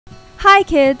Hi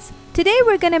kids! Today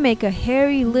we're gonna make a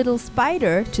hairy little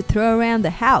spider to throw around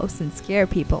the house and scare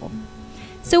people.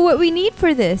 So what we need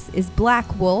for this is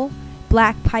black wool,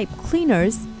 black pipe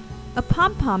cleaners, a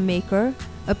pom-pom maker,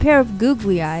 a pair of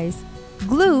googly eyes,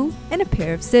 glue, and a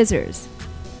pair of scissors.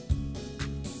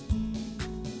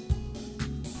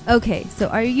 Okay, so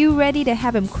are you ready to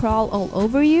have him crawl all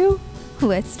over you?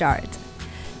 Let's start.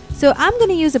 So I'm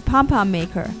gonna use a pom-pom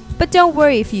maker, but don't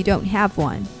worry if you don't have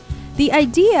one. The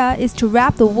idea is to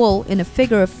wrap the wool in a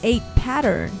figure of 8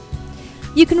 pattern.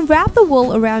 You can wrap the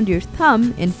wool around your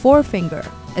thumb and forefinger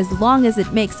as long as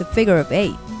it makes a figure of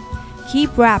 8.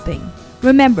 Keep wrapping.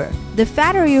 Remember, the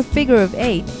fatter your figure of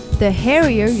 8, the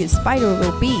hairier your spider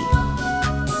will be.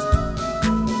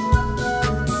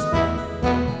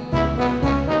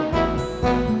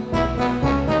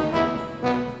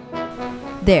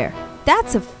 There,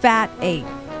 that's a fat 8.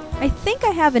 I think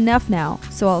I have enough now,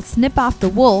 so I'll snip off the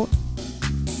wool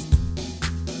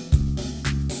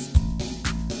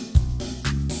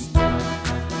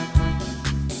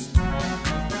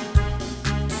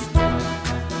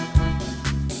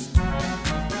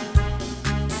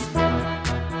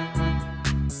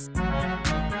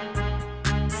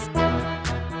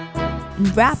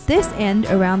and wrap this end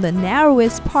around the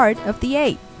narrowest part of the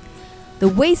 8, the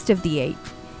waist of the 8,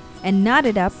 and knot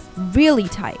it up really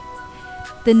tight.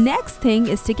 The next thing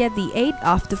is to get the 8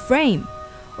 off the frame,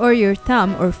 or your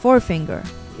thumb or forefinger,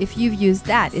 if you've used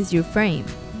that as your frame.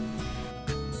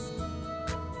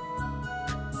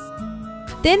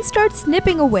 Then start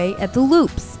snipping away at the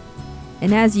loops.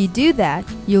 And as you do that,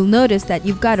 you'll notice that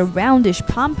you've got a roundish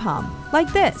pom-pom,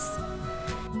 like this.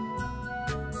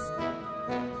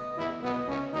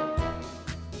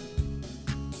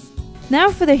 Now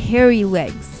for the hairy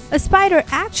legs. A spider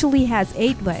actually has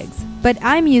 8 legs, but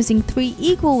I'm using 3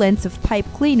 equal lengths of pipe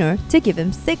cleaner to give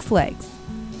him 6 legs.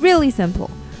 Really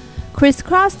simple.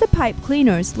 Crisscross the pipe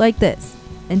cleaners like this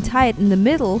and tie it in the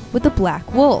middle with the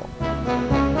black wool.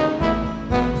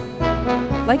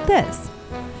 Like this.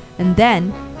 And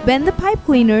then bend the pipe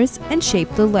cleaners and shape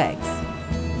the legs.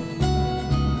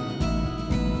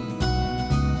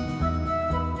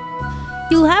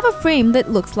 You'll have a frame that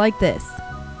looks like this.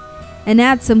 And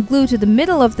add some glue to the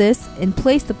middle of this and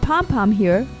place the pom-pom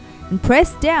here and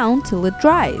press down till it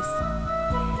dries.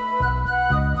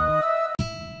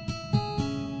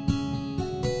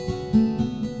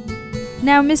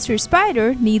 Now Mr.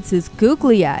 Spider needs his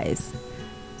googly eyes.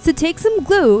 So take some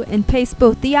glue and paste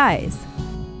both the eyes.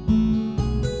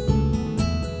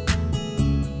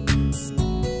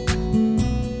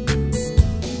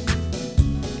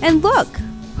 And look!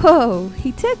 Oh,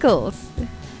 he tickles!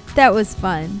 That was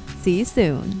fun. See you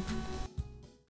soon.